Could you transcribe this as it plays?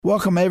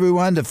Welcome,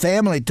 everyone, to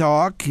Family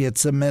Talk.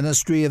 It's a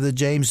ministry of the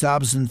James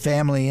Dobson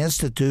Family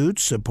Institute,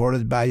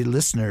 supported by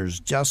listeners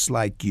just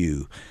like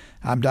you.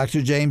 I'm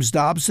Dr. James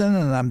Dobson,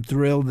 and I'm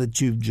thrilled that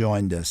you've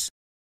joined us.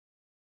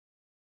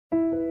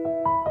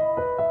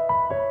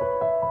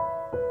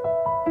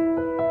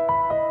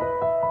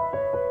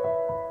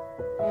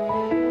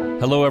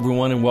 Hello,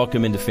 everyone, and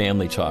welcome into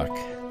Family Talk.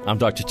 I'm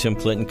Dr. Tim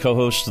Clinton,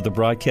 co-host of the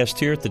broadcast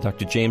here at the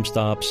Dr. James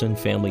Dobson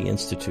Family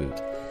Institute.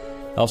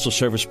 I also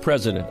serve as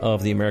president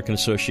of the American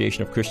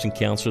Association of Christian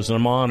Counselors, and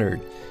I'm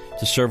honored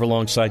to serve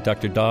alongside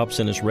Dr.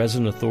 Dobson as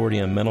resident authority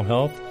on mental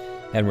health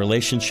and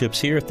relationships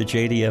here at the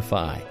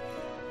JDFI.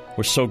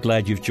 We're so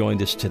glad you've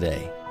joined us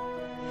today.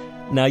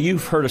 Now,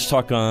 you've heard us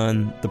talk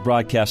on the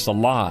broadcast a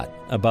lot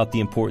about the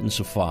importance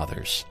of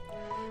fathers.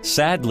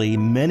 Sadly,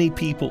 many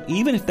people,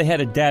 even if they had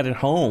a dad at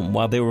home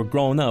while they were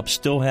growing up,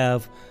 still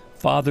have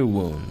father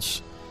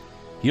wounds.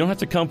 You don't have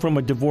to come from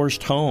a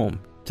divorced home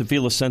to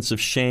feel a sense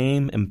of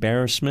shame,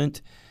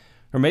 embarrassment,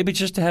 or maybe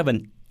just to have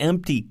an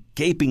empty,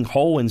 gaping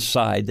hole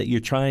inside that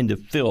you're trying to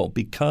fill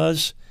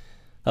because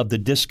of the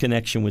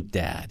disconnection with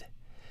dad.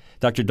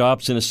 Dr.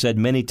 Dobson has said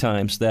many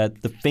times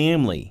that the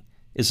family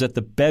is at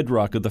the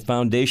bedrock of the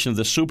foundation of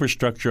the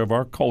superstructure of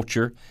our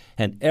culture,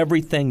 and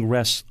everything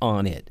rests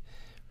on it.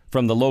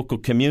 From the local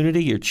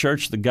community, your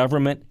church, the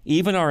government,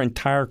 even our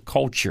entire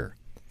culture.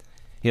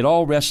 It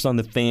all rests on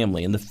the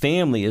family, and the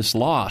family is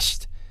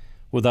lost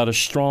without a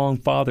strong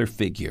father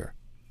figure.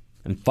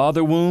 And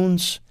father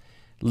wounds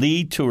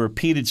lead to a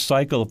repeated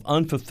cycle of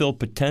unfulfilled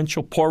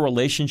potential, poor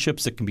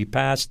relationships that can be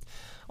passed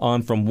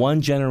on from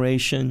one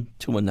generation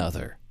to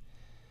another.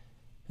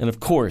 And of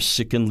course,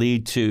 it can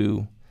lead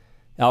to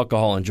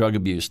alcohol and drug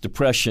abuse,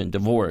 depression,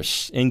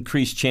 divorce,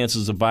 increased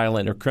chances of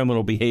violent or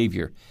criminal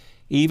behavior,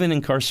 even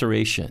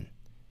incarceration,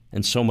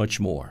 and so much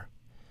more.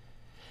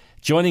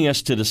 Joining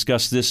us to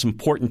discuss this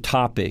important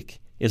topic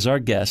is our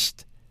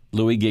guest,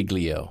 Louis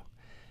Giglio.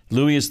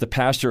 Louis is the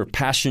pastor of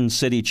Passion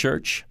City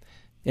Church.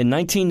 In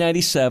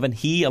 1997,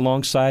 he,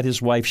 alongside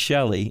his wife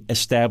Shelley,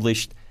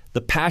 established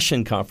the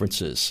Passion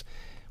Conferences,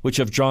 which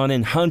have drawn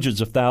in hundreds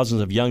of thousands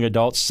of young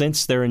adults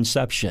since their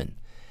inception.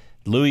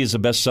 Louis is a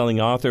best-selling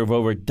author of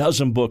over a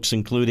dozen books,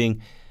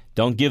 including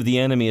Don't Give the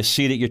Enemy a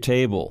Seat at Your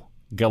Table,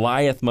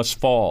 Goliath Must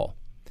Fall,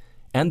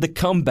 and The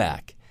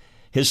Comeback.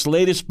 His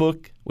latest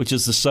book, which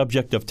is the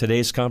subject of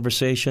today's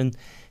conversation,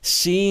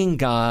 Seeing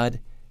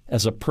God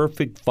as a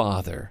Perfect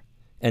Father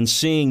and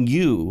Seeing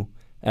You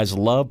as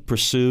Love,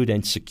 Pursued,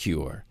 and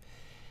Secure.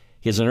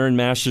 He has an earned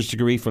master's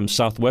degree from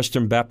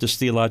Southwestern Baptist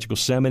Theological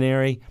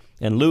Seminary,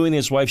 and Louis and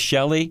his wife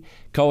Shelley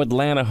call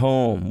Atlanta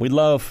home. We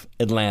love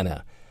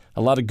Atlanta.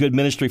 A lot of good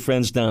ministry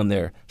friends down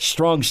there.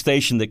 Strong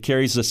station that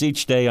carries us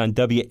each day on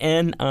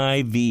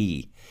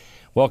WNIV.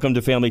 Welcome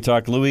to Family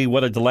Talk, Louis.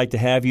 What a delight to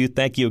have you.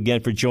 Thank you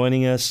again for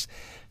joining us.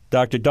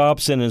 Dr.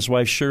 Dobson and his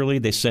wife Shirley,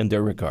 they send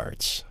their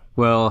regards.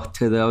 Well,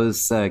 to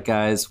those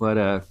guys, what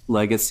a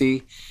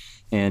legacy.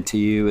 And to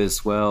you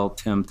as well,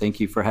 Tim,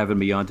 thank you for having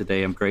me on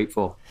today. I'm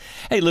grateful.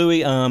 Hey,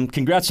 Louis,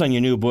 congrats on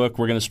your new book.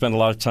 We're going to spend a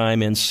lot of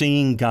time in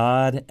Seeing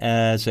God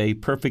as a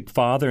Perfect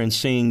Father and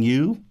Seeing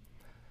You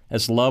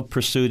as Love,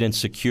 Pursued, and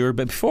Secure.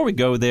 But before we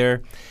go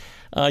there,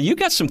 you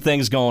got some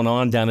things going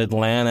on down in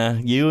Atlanta.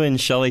 You and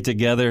Shelley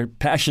together,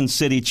 Passion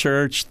City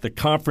Church, the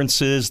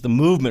conferences, the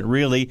movement,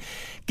 really.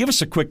 Give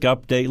us a quick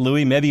update,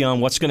 Louis, maybe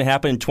on what's going to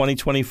happen in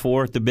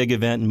 2024 at the big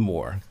event and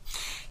more.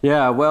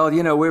 Yeah, well,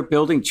 we're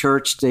building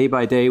church day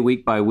by day,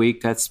 week by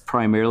week. That's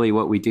primarily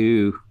what we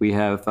do. We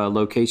have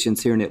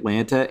locations here in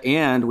Atlanta,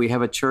 and we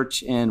have a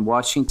church in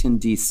Washington,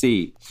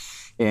 D.C.,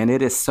 and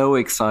it is so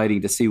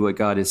exciting to see what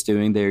God is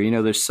doing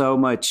there. There's so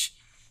much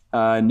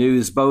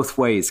news both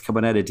ways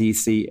coming out of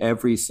D.C.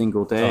 every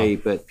single day,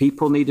 but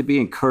people need to be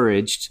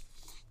encouraged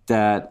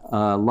that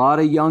a lot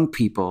of young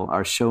people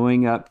are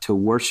showing up to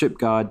worship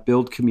God,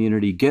 build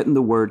community, getting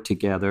the word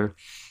together.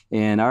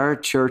 And our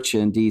church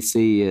in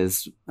D.C.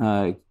 has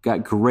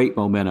got great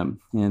momentum,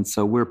 and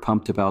so we're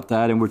pumped about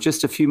that. And we're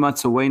just a few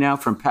months away now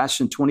from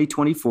Passion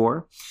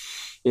 2024.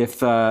 If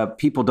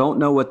people don't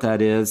know what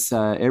that is,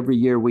 every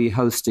year we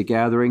host a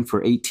gathering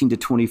for 18 to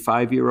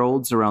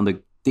 25-year-olds around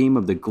the theme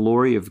of the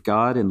glory of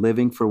God and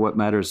living for what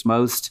matters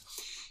most.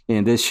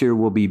 And this year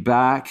we'll be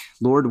back,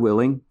 Lord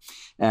willing,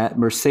 at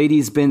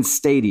Mercedes-Benz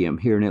Stadium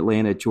here in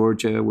Atlanta,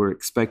 Georgia. We're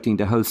expecting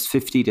to host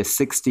 50 to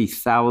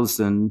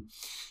 60,000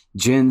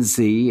 Gen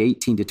Z,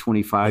 18 to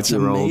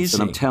 25-year-olds.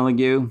 And I'm telling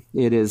you,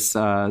 it is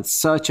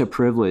such a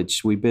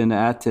privilege. We've been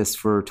at this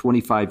for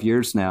 25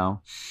 years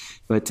now.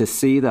 But to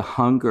see the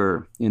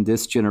hunger in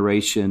this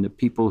generation of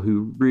people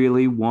who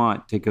really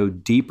want to go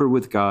deeper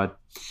with God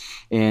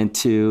and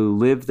to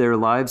live their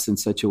lives in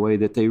such a way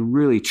that they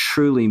really,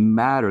 truly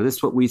matter. This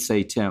is what we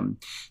say, Tim,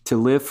 to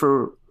live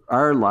for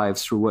our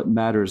lives for what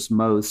matters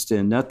most,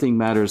 and nothing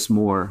matters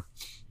more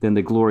than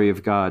the glory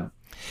of God.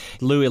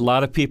 Louis, a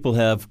lot of people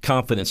have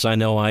confidence, I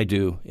know I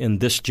do, in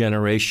this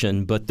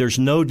generation, but there's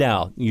no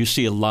doubt you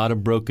see a lot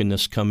of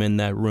brokenness come in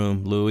that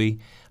room, Louis.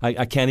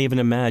 I can't even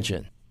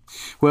imagine.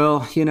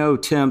 Well,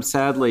 Tim,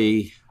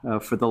 sadly,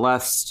 for the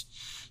last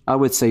I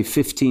would say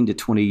 15 to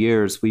 20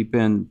 years, we've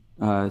been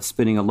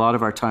spending a lot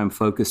of our time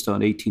focused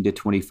on 18 to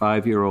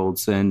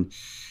 25-year-olds. And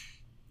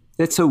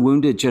it's a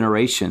wounded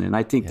generation. And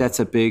I think that's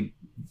a big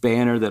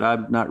banner that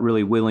I'm not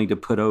really willing to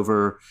put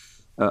over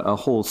a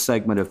whole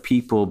segment of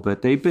people,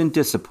 but they've been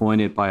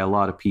disappointed by a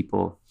lot of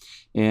people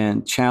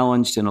and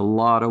challenged in a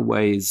lot of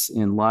ways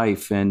in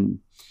life. And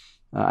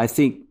I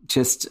think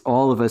just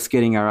all of us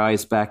getting our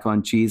eyes back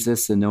on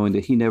Jesus and knowing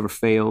that he never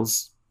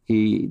fails,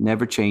 he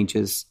never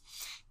changes,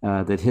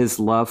 that his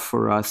love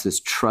for us is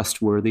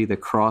trustworthy. The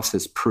cross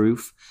is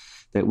proof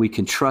that we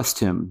can trust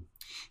him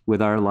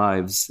with our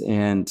lives.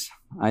 And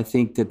I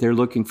think that they're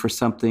looking for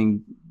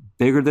something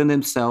bigger than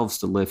themselves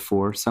to live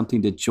for,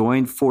 something to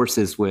join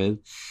forces with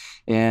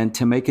and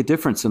to make a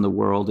difference in the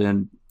world.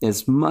 And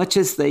as much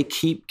as they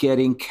keep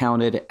getting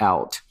counted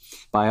out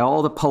by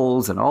all the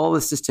polls and all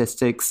the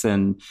statistics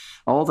and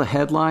all the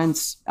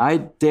headlines, I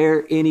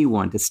dare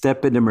anyone to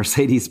step into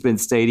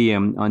Mercedes-Benz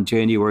Stadium on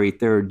January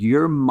 3rd.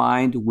 Your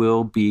mind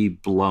will be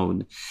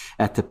blown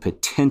at the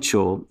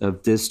potential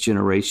of this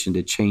generation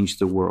to change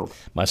the world.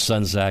 My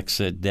son Zach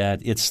said,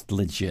 Dad, it's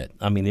legit.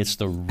 I mean, it's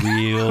the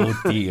real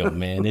deal,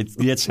 man.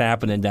 It's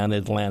happening down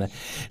in Atlanta.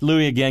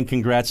 Louis, again,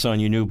 congrats on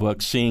your new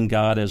book, Seeing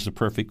God as the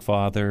Perfect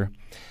Father.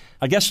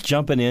 I guess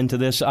jumping into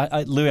this,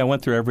 Louis, I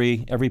went through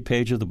every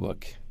page of the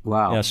book.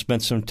 Wow. I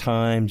spent some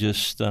time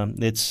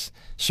it's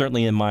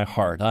certainly in my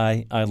heart.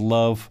 I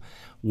love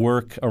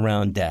work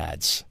around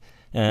dads.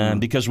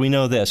 Because we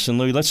know this. And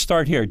Louis, let's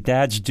start here.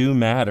 Dads do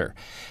matter.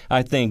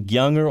 I think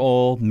young or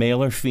old,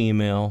 male or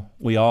female,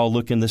 we all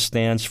look in the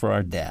stands for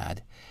our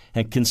dad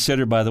and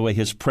consider, by the way,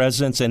 his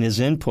presence and his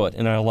input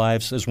in our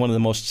lives as one of the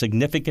most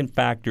significant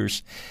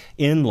factors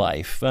in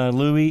life.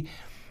 Louis,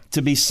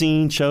 to be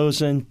seen,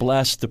 chosen,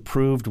 blessed,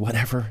 approved,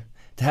 whatever,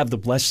 to have the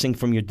blessing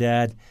from your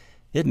dad,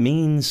 it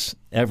means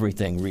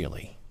everything,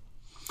 really.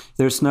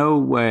 There's no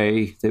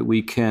way that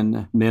we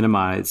can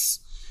minimize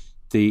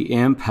the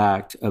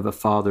impact of a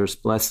father's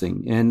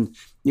blessing. And,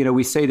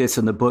 we say this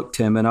in the book,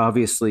 Tim, and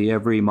obviously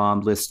every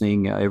mom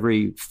listening,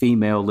 every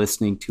female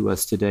listening to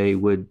us today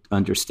would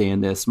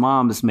understand this.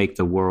 Moms make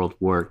the world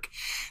work.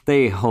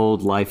 They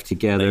hold life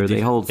together. They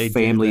hold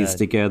families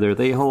together.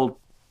 They hold,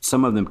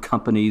 some of them,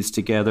 companies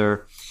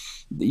together.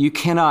 You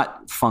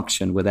cannot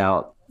function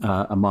without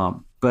a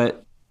mom.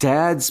 But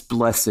Dad's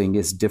blessing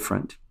is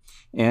different.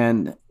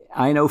 And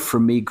I know for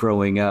me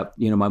growing up,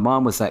 my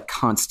mom was that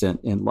constant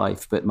in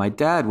life, but my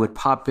dad would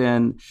pop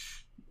in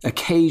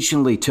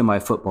occasionally to my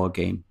football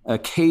game,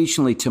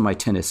 occasionally to my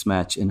tennis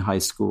match in high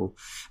school,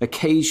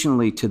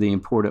 occasionally to the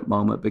important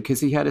moment because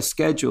he had a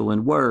schedule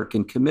and work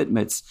and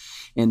commitments.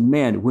 And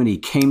man, when he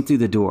came through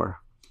the door,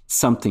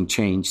 something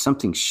changed,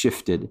 something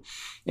shifted.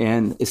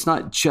 And it's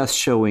not just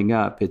showing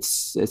up,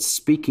 it's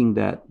speaking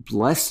that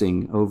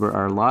blessing over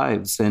our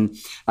lives. And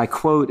I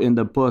quote in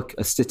the book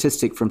a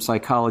statistic from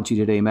Psychology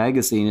Today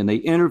magazine, and they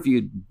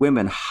interviewed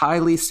women,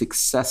 highly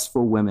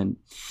successful women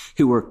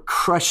who were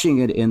crushing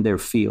it in their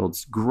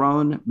fields,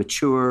 grown,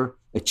 mature,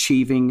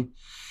 achieving.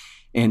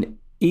 And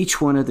each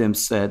one of them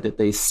said that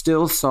they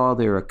still saw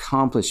their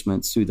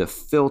accomplishments through the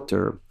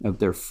filter of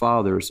their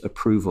father's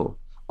approval.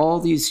 All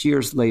these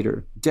years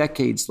later,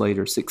 decades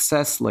later,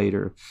 success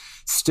later,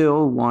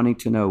 still wanting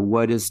to know,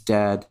 what does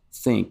Dad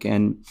think?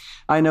 And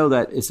I know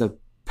that is a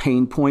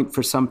pain point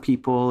for some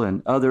people,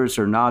 and others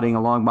are nodding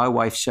along. My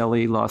wife,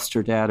 Shelley, lost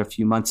her dad a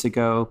few months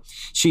ago.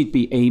 She'd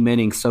be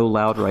amening so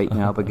loud right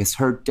now because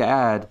her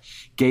dad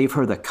gave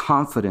her the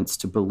confidence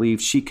to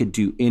believe she could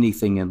do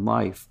anything in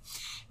life.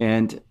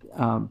 And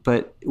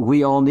but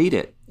we all need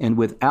it. And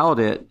without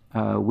it,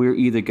 we're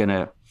either going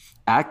to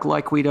act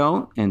like we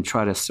don't and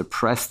try to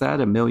suppress that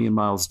a million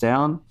miles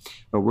down,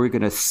 or we're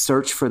going to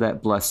search for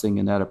that blessing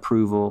and that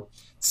approval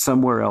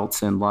somewhere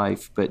else in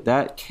life. But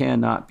that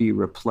cannot be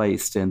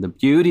replaced. And the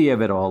beauty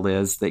of it all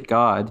is that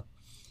God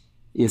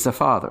is a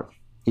father.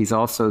 He's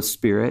also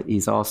Spirit.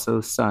 He's also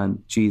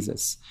Son,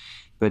 Jesus.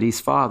 But he's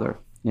Father.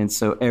 And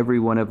so every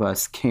one of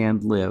us can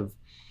live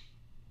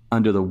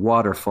under the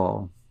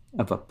waterfall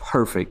of a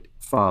perfect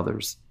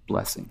Father's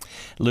blessing.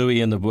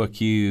 Louis, in the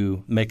book,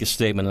 you make a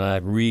statement, and I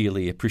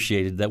really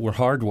appreciated that we're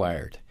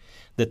hardwired,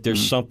 that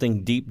there's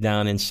something deep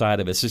down inside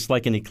of us. It's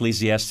like in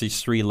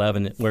Ecclesiastes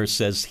 3:11, where it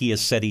says, He has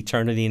set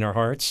eternity in our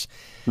hearts.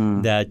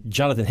 That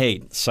Jonathan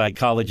Haidt,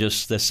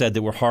 psychologist, said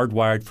that we're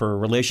hardwired for a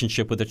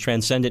relationship with a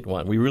transcendent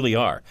one. We really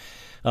are.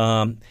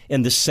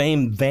 In the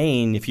same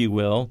vein, if you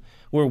will,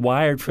 we're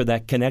wired for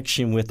that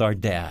connection with our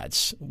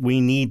dads.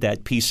 We need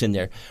that piece in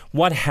there.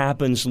 What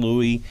happens,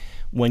 Louis,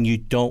 when you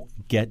don't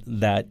get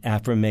that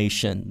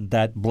affirmation,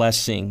 that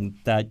blessing,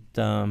 that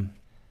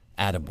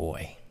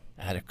attaboy,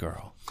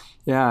 attagirl?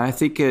 Yeah, I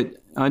think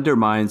it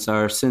undermines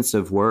our sense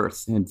of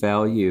worth and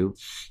value.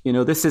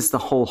 This is the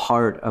whole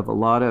heart of a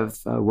lot of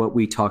what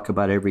we talk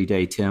about every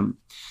day, Tim.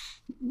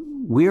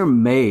 We're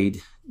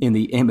made in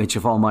the image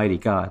of Almighty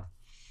God.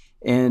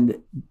 And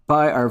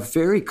by our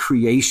very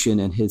creation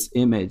in his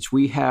image,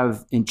 we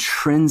have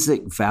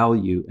intrinsic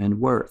value and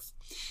worth.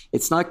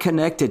 It's not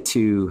connected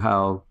to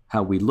how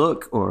we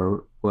look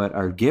or what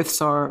our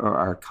gifts are or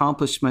our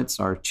accomplishments,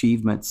 our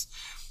achievements.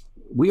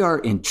 we are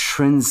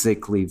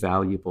intrinsically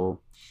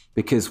valuable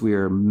because we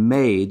are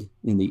made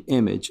in the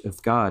image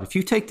of God. If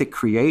you take the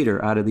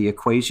Creator out of the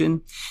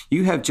equation,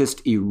 you have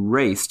just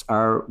erased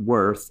our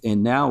worth,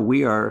 and now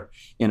we are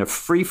in a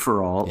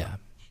free-for-all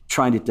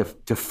trying to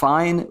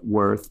define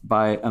worth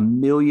by a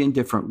million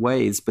different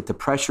ways, but the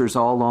pressure's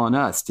all on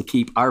us to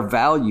keep our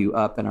value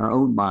up in our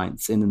own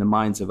minds and in the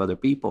minds of other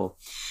people.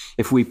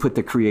 If we put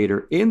the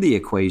Creator in the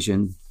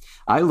equation,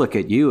 I look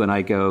at you and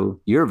I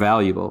go, you're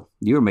valuable.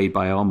 You're made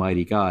by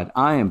Almighty God.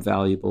 I am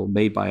valuable,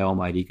 made by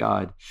Almighty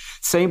God.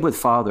 Same with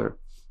Father.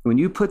 When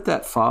you put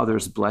that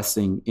Father's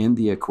blessing in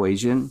the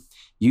equation,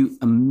 you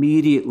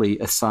immediately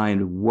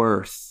assign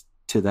worth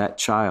to that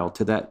child,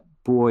 to that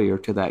boy or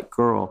to that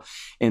girl.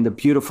 And the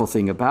beautiful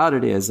thing about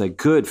it is a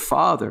good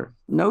father,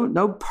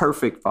 no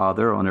perfect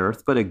father on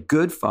earth, but a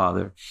good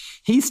father,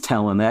 he's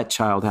telling that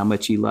child how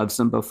much he loves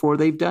them before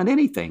they've done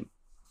anything.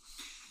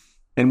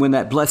 And when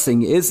that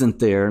blessing isn't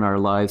there in our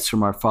lives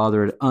from our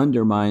Father, it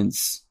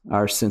undermines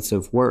our sense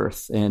of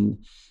worth. And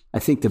I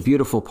think the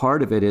beautiful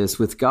part of it is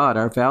with God,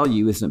 our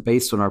value isn't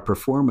based on our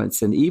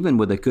performance. And even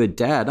with a good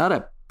dad, not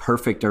a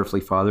perfect earthly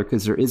father,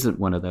 because there isn't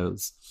one of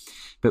those,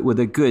 but with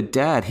a good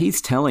dad,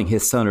 he's telling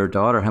his son or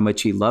daughter how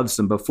much he loves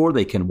them before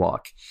they can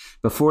walk,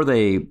 before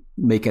they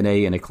make an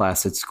A in a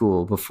class at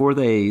school, before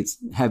they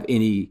have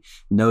any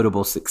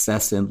notable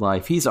success in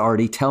life. He's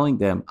already telling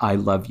them, I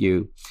love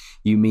you.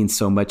 You mean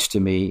so much to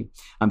me.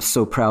 I'm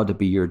so proud to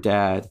be your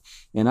dad.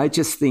 And I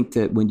just think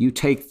that when you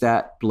take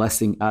that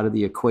blessing out of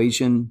the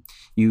equation,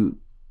 you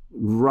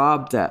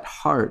rob that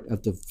heart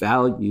of the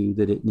value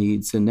that it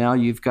needs. And now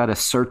you've got a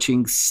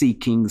searching,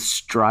 seeking,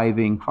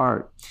 striving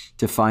heart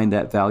to find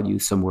that value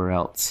somewhere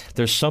else.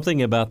 There's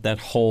something about that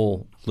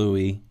hole,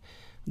 Louis,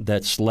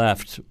 that's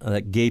left,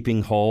 that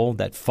gaping hole,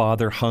 that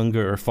father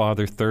hunger or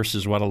father thirst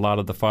is what a lot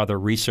of the father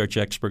research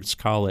experts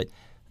call it.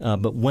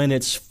 But when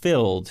it's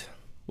filled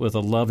with a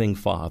loving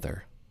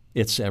father,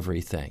 it's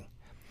everything.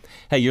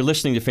 Hey, you're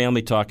listening to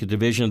Family Talk, a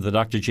division of the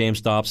Dr. James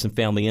Dobson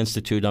Family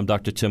Institute. I'm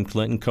Dr. Tim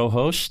Clinton,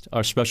 co-host.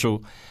 Our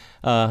special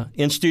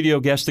in-studio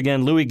guest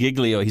again, Louis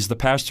Giglio. He's the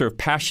pastor of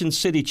Passion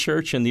City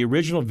Church and the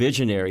original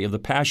visionary of the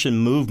Passion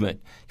Movement.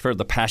 You've heard of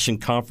the Passion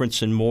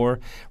Conference and more,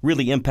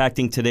 really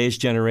impacting today's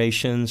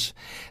generations.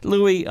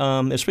 Louis,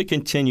 as we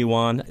continue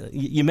on,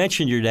 you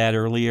mentioned your dad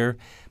earlier,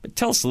 but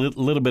tell us a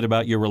little bit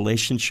about your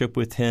relationship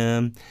with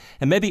him.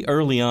 And maybe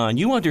early on,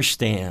 you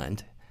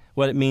understand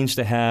what it means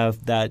to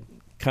have that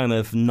kind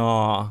of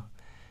gnaw,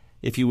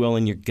 if you will,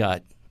 in your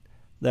gut,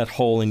 that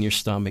hole in your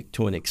stomach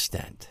to an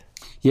extent.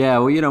 Yeah,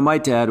 well, my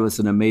dad was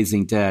an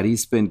amazing dad.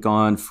 He's been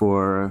gone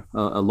for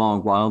a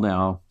long while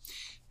now,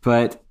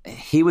 but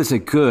he was a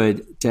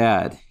good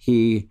dad.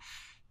 He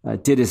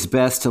did his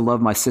best to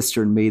love my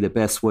sister and me the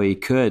best way he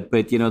could.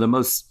 But, the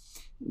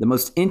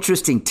most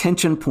interesting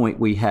tension point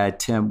we had,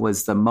 Tim,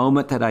 was the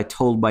moment that I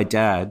told my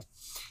dad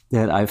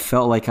that I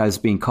felt like I was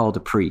being called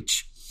to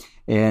preach.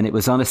 And it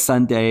was on a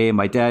Sunday, and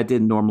my dad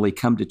didn't normally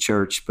come to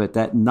church, but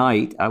that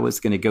night I was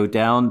going to go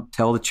down,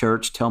 tell the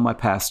church, tell my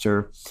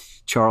pastor,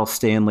 Charles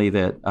Stanley,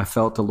 that I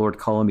felt the Lord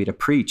calling me to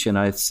preach. And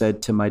I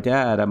said to my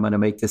dad, I'm going to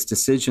make this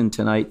decision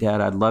tonight,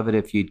 Dad. I'd love it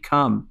if you'd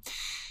come.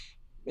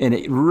 And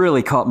it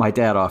really caught my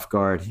dad off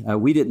guard.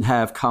 We didn't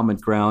have common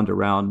ground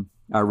around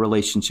our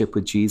relationship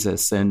with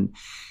Jesus. And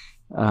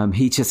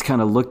he just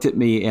kind of looked at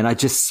me, and I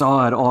just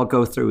saw it all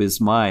go through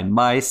his mind.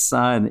 My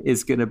son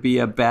is going to be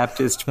a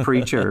Baptist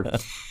preacher.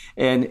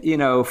 And,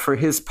 for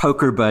his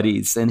poker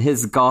buddies and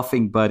his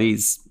golfing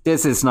buddies,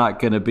 this is not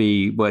going to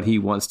be what he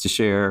wants to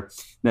share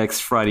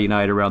next Friday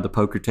night around the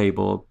poker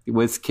table.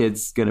 This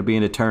kid's going to be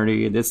an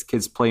attorney, and this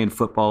kid's playing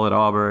football at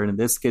Auburn, and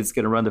this kid's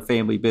going to run the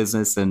family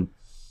business, and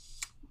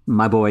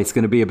my boy's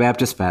going to be a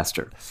Baptist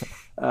pastor.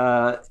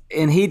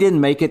 And he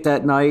didn't make it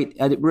that night.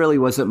 It really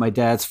wasn't my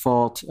dad's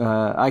fault.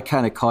 I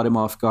kind of caught him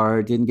off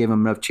guard, didn't give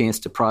him enough chance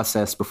to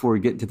process before we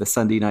get to the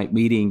Sunday night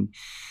meeting.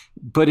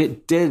 But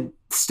it did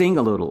sting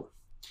a little.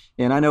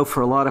 And I know for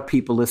a lot of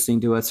people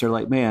listening to us, they're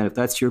like, man, if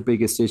that's your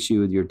biggest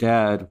issue with your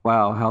dad,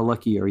 wow, how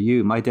lucky are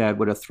you? My dad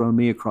would have thrown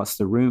me across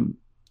the room.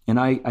 And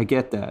I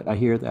get that. I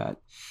hear that.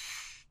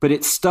 But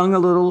it stung a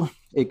little.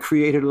 It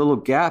created a little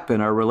gap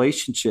in our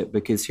relationship,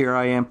 because here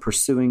I am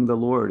pursuing the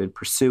Lord and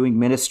pursuing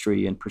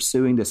ministry and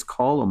pursuing this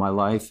call on my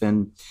life.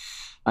 And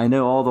I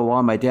know all the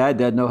while my dad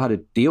doesn't know how to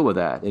deal with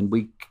that. And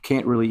we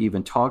can't really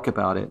even talk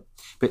about it.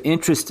 But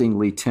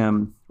interestingly,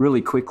 Tim,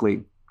 really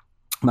quickly,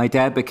 my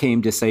dad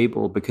became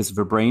disabled because of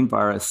a brain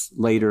virus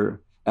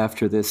later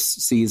after this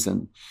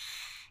season.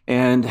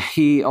 And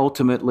he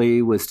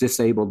ultimately was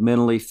disabled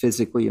mentally,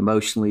 physically,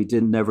 emotionally,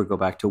 didn't never go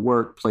back to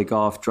work, play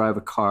golf, drive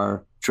a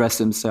car, dress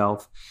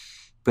himself.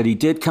 But he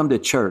did come to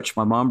church.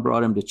 My mom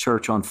brought him to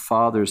church on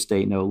Father's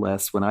Day, no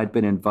less, when I'd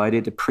been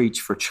invited to preach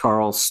for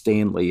Charles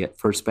Stanley at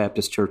First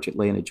Baptist Church,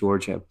 Atlanta,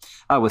 Georgia.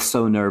 I was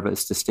so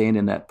nervous to stand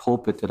in that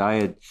pulpit that I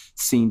had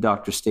seen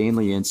Dr.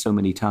 Stanley in so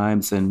many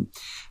times. And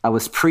I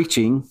was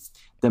preaching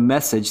the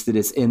message that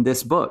is in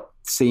this book,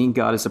 Seeing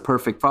God as a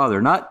Perfect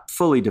Father. Not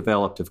fully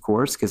developed, of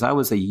course, because I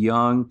was a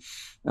young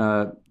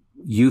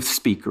youth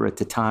speaker at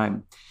the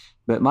time.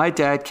 But my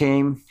dad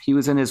came. He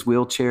was in his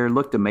wheelchair,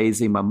 looked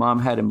amazing. My mom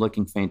had him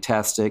looking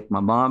fantastic. My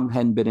mom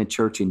hadn't been in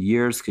church in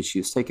years because she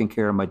was taking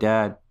care of my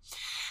dad.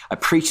 I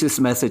preached this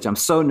message. I'm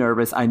so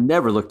nervous. I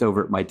never looked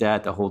over at my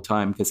dad the whole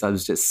time because I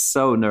was just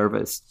so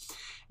nervous.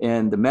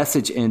 And the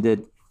message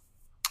ended.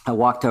 I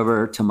walked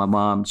over to my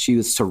mom. She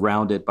was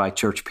surrounded by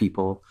church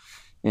people.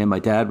 And my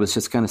dad was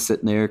just kind of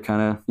sitting there,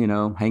 kind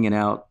of, hanging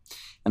out.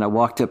 And I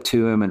walked up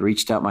to him and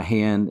reached out my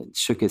hand and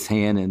shook his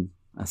hand. And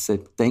I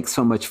said, thanks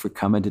so much for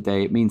coming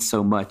today. It means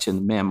so much.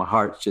 And man, my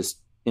heart's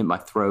just in my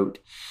throat.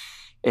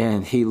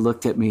 And he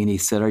looked at me and he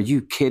said, are you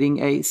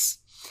kidding, Ace?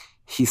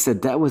 He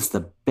said, that was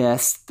the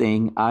best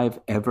thing I've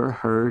ever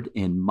heard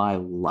in my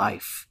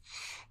life.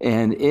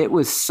 And it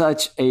was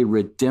such a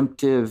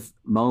redemptive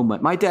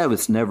moment. My dad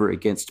was never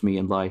against me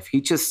in life. He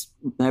just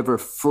never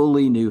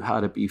fully knew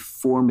how to be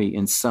for me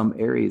in some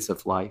areas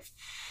of life.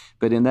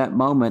 But in that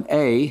moment,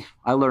 I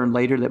learned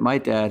later that my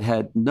dad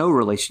had no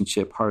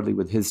relationship hardly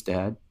with his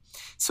dad.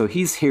 So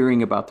he's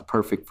hearing about the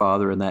perfect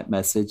father in that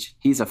message.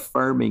 He's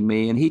affirming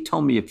me. And he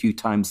told me a few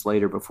times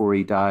later before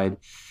he died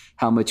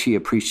how much he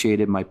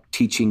appreciated my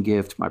teaching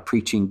gift, my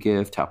preaching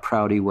gift, how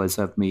proud he was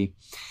of me.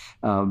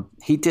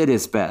 He did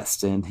his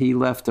best, and he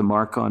left a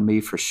mark on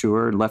me for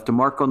sure, and left a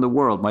mark on the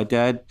world. My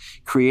dad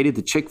created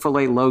the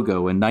Chick-fil-A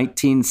logo in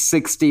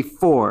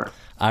 1964.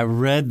 I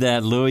read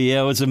that, Louis.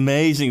 Yeah, it was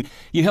amazing.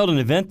 You held an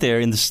event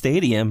there in the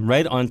stadium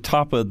right on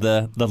top of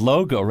the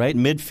logo, right?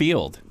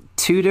 Midfield.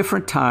 2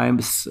 different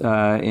times,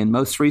 and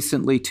most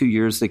recently 2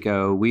 years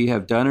ago, we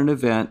have done an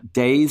event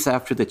days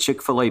after the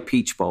Chick-fil-A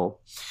Peach Bowl.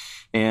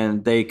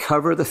 And they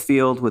cover the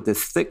field with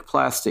this thick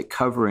plastic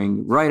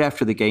covering right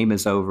after the game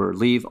is over,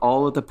 leave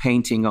all of the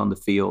painting on the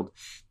field,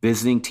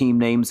 visiting team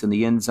names in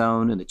the end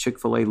zone and the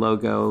Chick-fil-A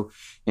logo.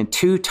 And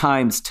 2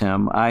 times,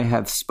 Tim, I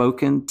have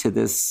spoken to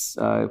this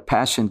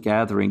passion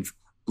gathering,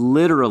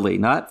 literally,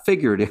 not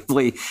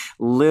figuratively,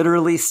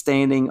 literally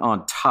standing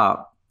on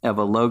top of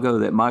a logo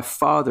that my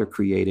father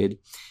created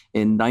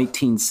in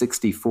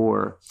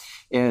 1964.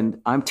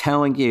 And I'm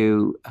telling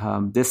you,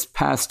 this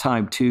past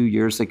time 2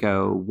 years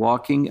ago,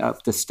 walking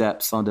up the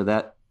steps onto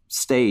that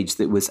stage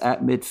that was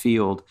at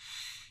midfield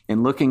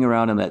and looking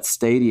around in that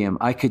stadium,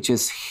 I could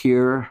just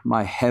hear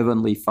my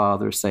heavenly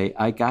Father say,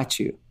 I got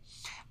you.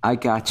 I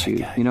got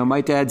you.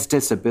 My dad's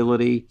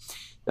disability,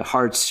 the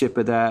hardship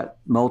of that,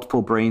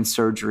 multiple brain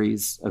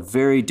surgeries, a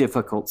very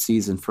difficult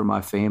season for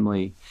my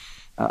family.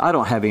 I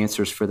don't have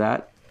answers for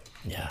that.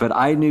 Yeah. But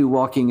I knew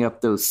walking up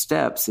those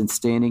steps and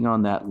standing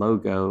on that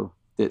logo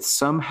that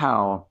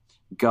somehow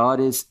God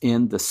is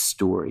in the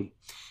story.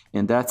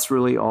 And that's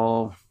really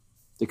all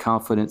the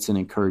confidence and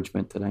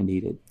encouragement that I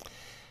needed.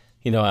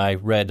 I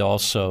read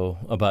also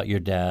about your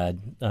dad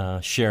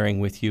sharing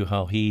with you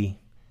how he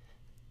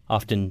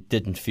often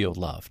didn't feel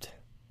loved.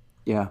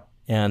 Yeah.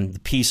 And the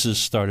pieces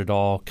started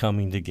all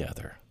coming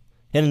together.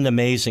 Isn't it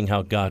amazing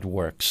how God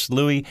works?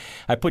 Louis,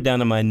 I put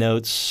down in my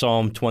notes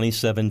Psalm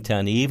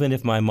 27:10, even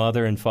if my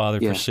mother and father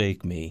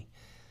forsake me,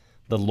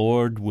 the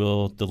Lord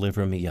will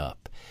deliver me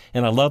up.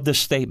 And I love this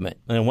statement,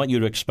 and I want you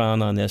to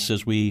expound on this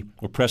as we're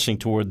pressing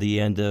toward the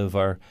end of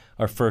our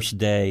first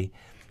day.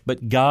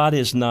 But God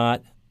is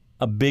not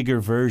a bigger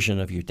version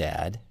of your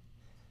dad.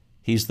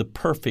 He's the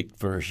perfect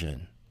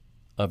version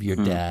of your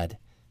dad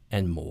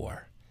and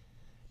more.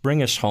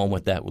 Bring us home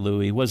with that,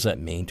 Louis. What does that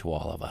mean to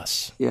all of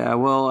us? Yeah,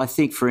 well, I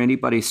think for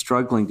anybody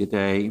struggling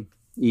today,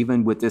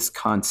 even with this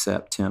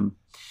concept, Tim,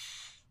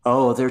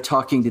 they're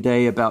talking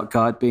today about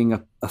God being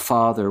a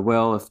father.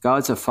 Well, if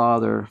God's a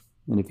father,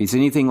 and if he's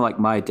anything like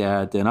my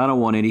dad, then I don't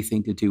want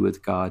anything to do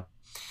with God.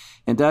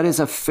 And that is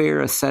a fair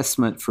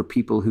assessment for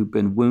people who've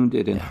been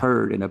wounded and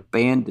hurt and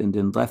abandoned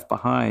and left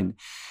behind.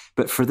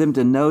 But for them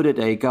to know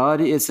today,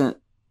 God isn't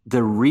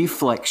the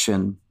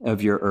reflection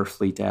of your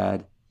earthly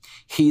dad.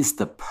 He's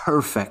the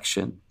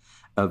perfection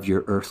of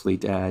your earthly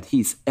dad.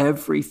 He's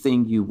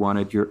everything you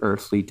wanted your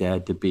earthly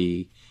dad to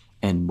be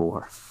and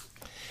more.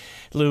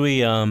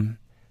 Louis,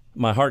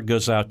 my heart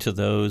goes out to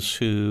those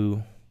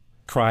who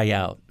cry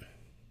out.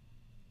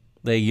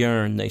 They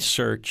yearn, they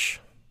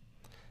search.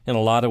 In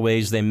a lot of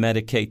ways, they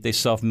medicate, they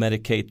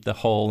self-medicate the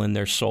hole in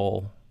their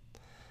soul.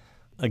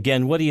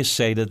 Again, what do you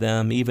say to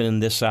them, even in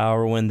this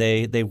hour when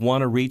they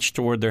want to reach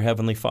toward their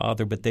Heavenly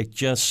Father, but they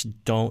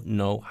just don't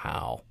know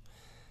how?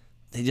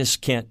 They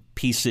just can't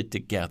piece it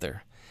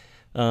together.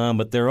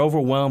 But they're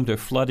overwhelmed or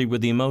flooded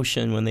with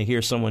emotion when they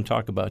hear someone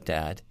talk about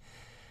Dad.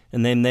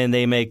 And then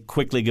they may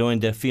quickly go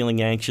into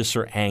feeling anxious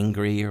or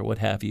angry or what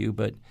have you,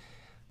 but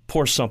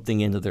pour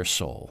something into their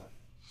soul.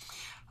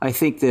 I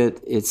think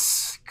that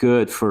it's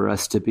good for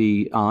us to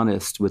be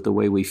honest with the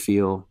way we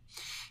feel.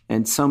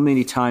 And so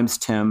many times,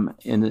 Tim,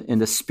 in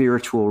the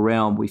spiritual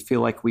realm, we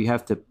feel like we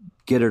have to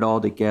get it all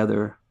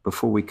together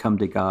before we come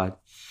to God.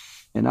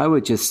 And I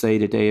would just say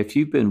today, if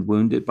you've been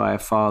wounded by a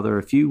father,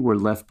 if you were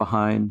left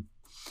behind,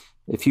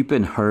 if you've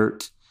been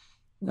hurt,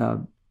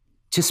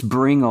 just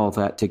bring all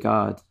that to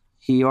God.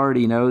 He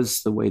already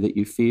knows the way that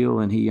you feel,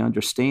 and he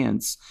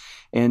understands.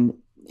 And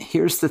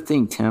here's the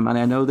thing, Tim, and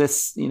I know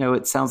this,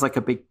 it sounds like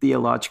a big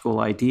theological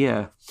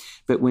idea,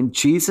 but when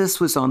Jesus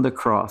was on the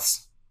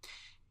cross,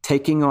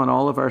 taking on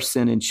all of our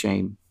sin and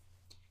shame,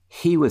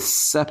 he was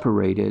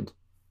separated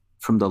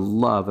from the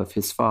love of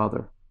his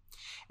Father.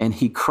 And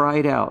he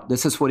cried out,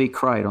 this is what he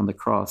cried on the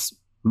cross,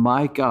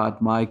 my God,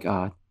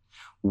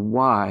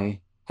 why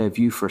have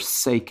you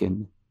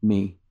forsaken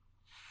me?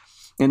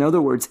 In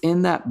other words,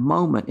 in that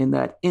moment, in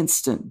that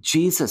instant,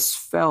 Jesus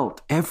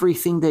felt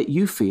everything that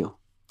you feel.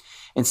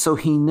 And so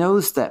he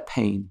knows that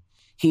pain.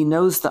 He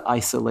knows the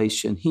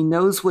isolation. He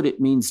knows what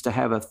it means to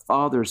have a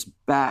father's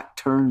back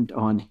turned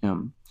on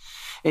him.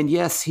 And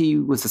yes, he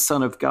was the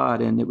Son of God,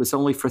 and it was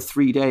only for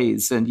 3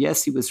 days. And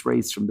yes, he was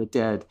raised from the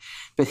dead.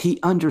 But he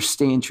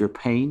understands your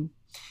pain.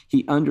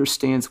 He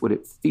understands what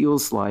it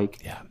feels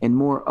like. Yeah. And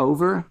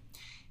moreover,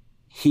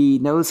 he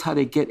knows how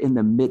to get in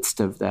the midst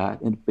of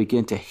that and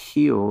begin to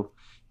heal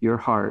your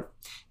heart.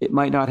 It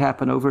might not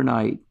happen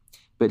overnight,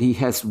 but he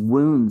has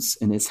wounds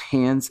in his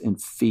hands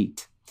and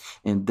feet.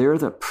 And they're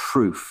the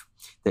proof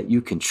that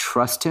you can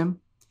trust him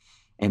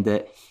and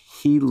that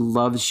he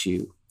loves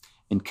you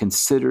and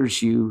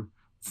considers you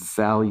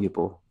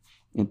valuable.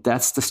 And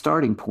that's the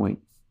starting point,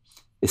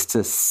 is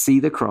to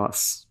see the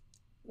cross,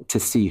 to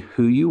see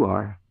who you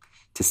are,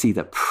 to see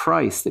the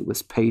price that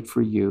was paid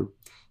for you,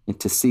 and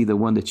to see the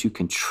one that you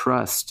can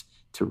trust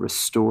to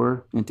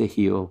restore and to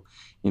heal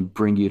and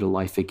bring you to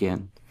life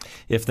again.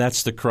 If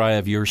that's the cry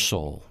of your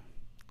soul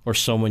or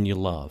someone you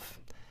love,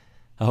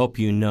 I hope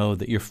you know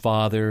that your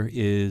Father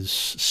is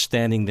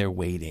standing there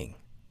waiting,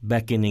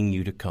 beckoning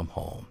you to come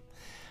home.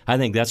 I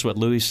think that's what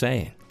Louis is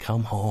saying.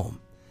 Come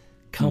home.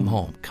 Come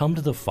home. Come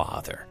to the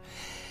Father.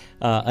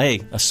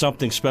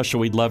 Something special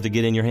we'd love to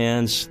get in your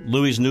hands.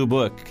 Louis' new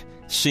book,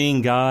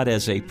 Seeing God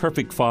as a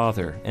Perfect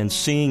Father and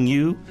Seeing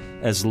You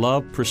as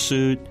Love,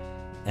 Pursued,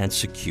 and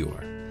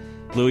Secure.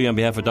 Louis, on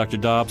behalf of Dr.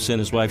 Dobson,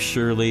 his wife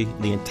Shirley,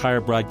 the entire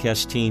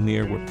broadcast team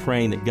here, we're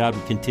praying that God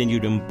would continue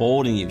to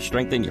embolden you,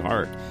 strengthen your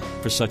heart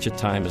for such a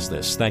time as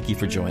this. Thank you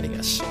for joining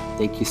us.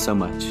 Thank you so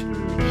much.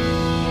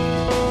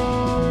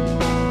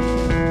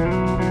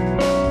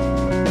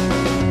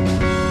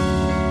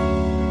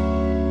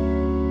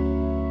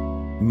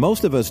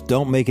 Most of us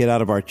don't make it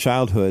out of our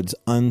childhoods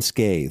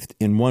unscathed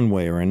in one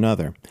way or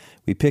another.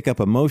 We pick up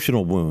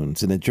emotional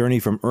wounds in a journey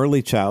from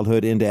early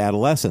childhood into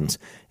adolescence,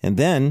 and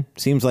then,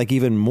 seems like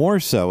even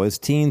more so as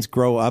teens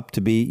grow up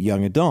to be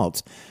young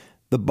adults.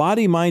 The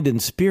body, mind,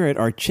 and spirit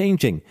are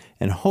changing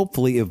and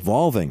hopefully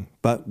evolving,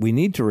 but we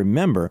need to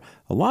remember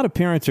a lot of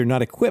parents are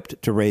not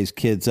equipped to raise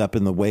kids up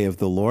in the way of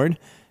the Lord.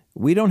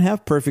 We don't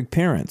have perfect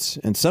parents,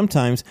 and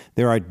sometimes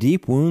there are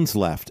deep wounds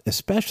left,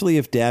 especially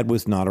if Dad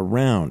was not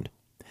around.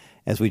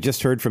 As we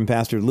just heard from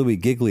Pastor Louis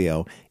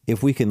Giglio,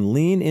 if we can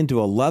lean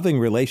into a loving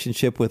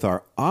relationship with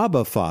our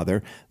Abba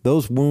Father,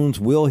 those wounds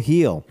will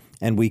heal,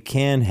 and we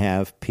can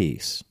have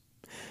peace.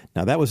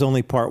 Now, that was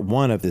only part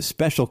one of this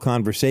special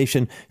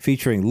conversation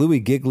featuring Louis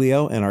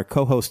Giglio and our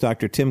co-host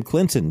Dr. Tim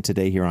Clinton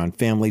today here on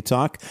Family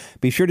Talk.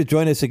 Be sure to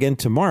join us again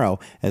tomorrow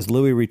as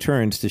Louis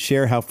returns to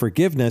share how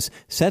forgiveness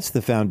sets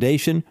the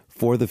foundation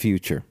for the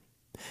future.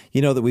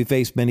 You know that we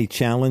face many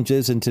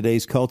challenges in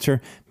today's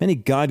culture. Many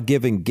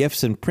God-given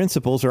gifts and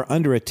principles are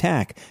under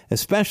attack,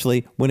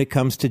 especially when it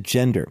comes to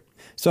gender.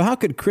 So how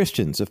could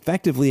Christians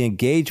effectively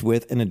engage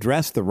with and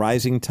address the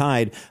rising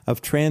tide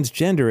of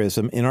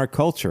transgenderism in our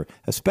culture,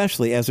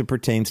 especially as it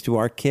pertains to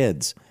our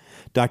kids?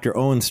 Dr.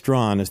 Owen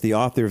Strachan is the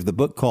author of the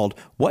book called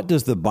What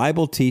Does the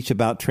Bible Teach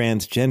About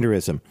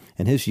Transgenderism?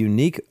 And his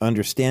unique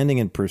understanding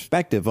and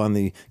perspective on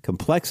the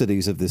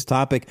complexities of this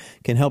topic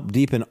can help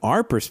deepen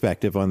our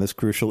perspective on this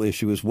crucial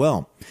issue as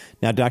well.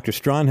 Now, Dr.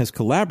 Strachan has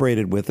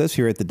collaborated with us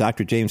here at the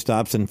Dr. James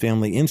Dobson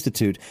Family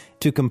Institute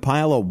to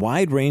compile a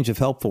wide range of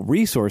helpful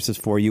resources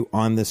for you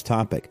on this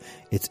topic.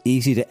 It's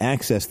easy to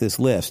access this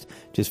list.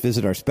 Just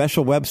visit our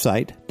special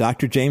website,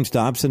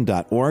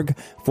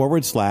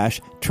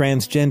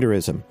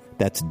 drjamesdobson.org/transgenderism.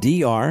 That's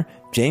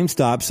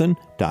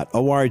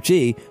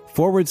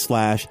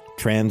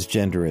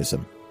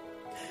drjamesdobson.org/transgenderism.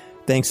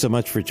 Thanks so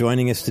much for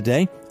joining us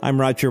today. I'm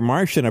Roger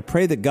Marsh, and I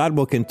pray that God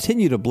will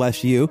continue to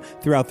bless you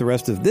throughout the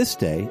rest of this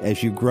day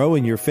as you grow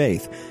in your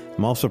faith.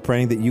 I'm also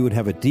praying that you would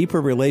have a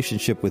deeper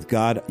relationship with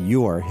God,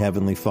 your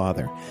Heavenly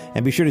Father.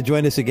 And be sure to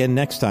join us again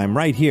next time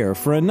right here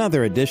for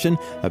another edition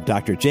of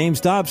Dr.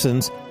 James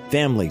Dobson's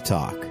Family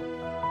Talk.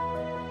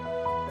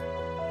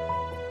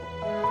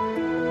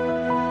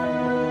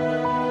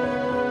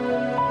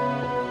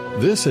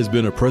 This has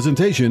been a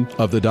presentation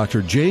of the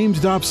Dr. James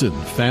Dobson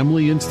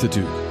Family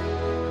Institute.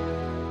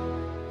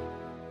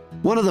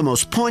 One of the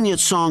most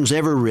poignant songs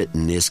ever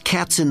written is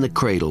Cats in the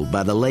Cradle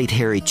by the late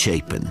Harry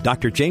Chapin.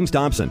 Dr. James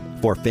Dobson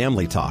for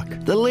Family Talk.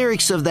 The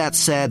lyrics of that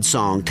sad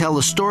song tell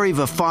the story of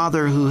a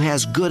father who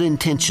has good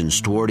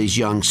intentions toward his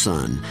young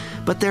son,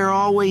 but there are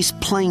always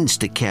planes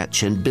to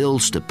catch and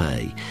bills to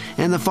pay,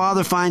 and the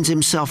father finds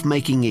himself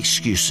making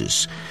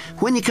excuses.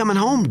 "When you coming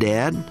home,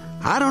 Dad?"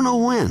 "I don't know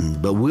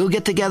when, but we'll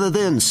get together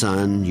then,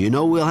 son. You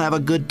know we'll have a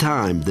good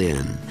time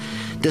then."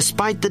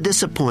 Despite the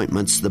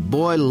disappointments, the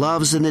boy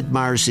loves and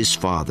admires his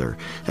father.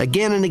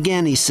 Again and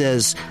again he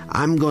says,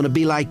 "I'm going to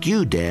be like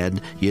you, Dad.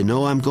 You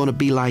know I'm going to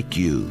be like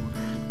you."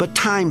 But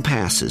time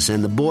passes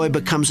and the boy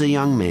becomes a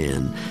young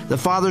man. The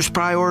father's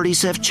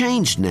priorities have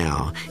changed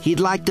now. He'd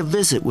like to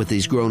visit with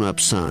his grown-up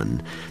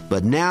son.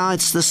 But now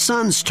it's the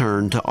son's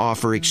turn to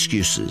offer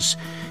excuses.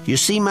 You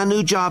see, my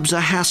new job's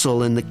a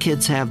hassle and the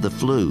kids have the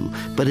flu.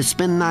 But it's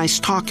been nice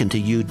talking to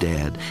you,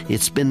 Dad.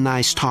 It's been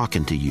nice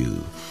talking to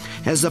you.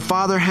 As the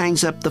father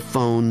hangs up the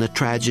phone, the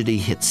tragedy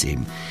hits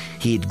him.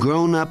 He'd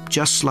grown up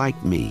just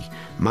like me.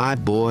 My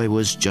boy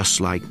was just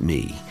like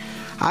me.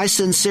 I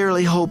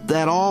sincerely hope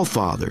that all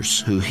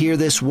fathers who hear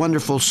this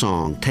wonderful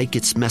song take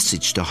its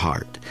message to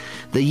heart.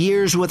 The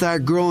years with our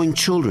growing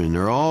children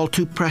are all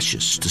too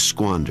precious to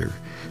squander.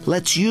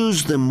 Let's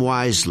use them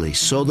wisely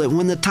so that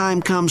when the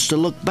time comes to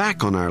look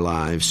back on our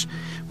lives,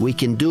 we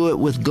can do it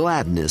with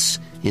gladness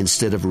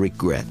instead of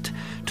regret.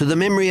 To the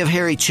memory of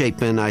Harry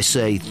Chapin, I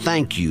say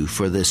thank you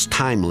for this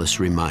timeless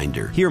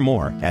reminder. Hear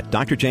more at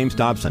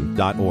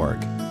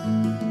drjamesdobson.org.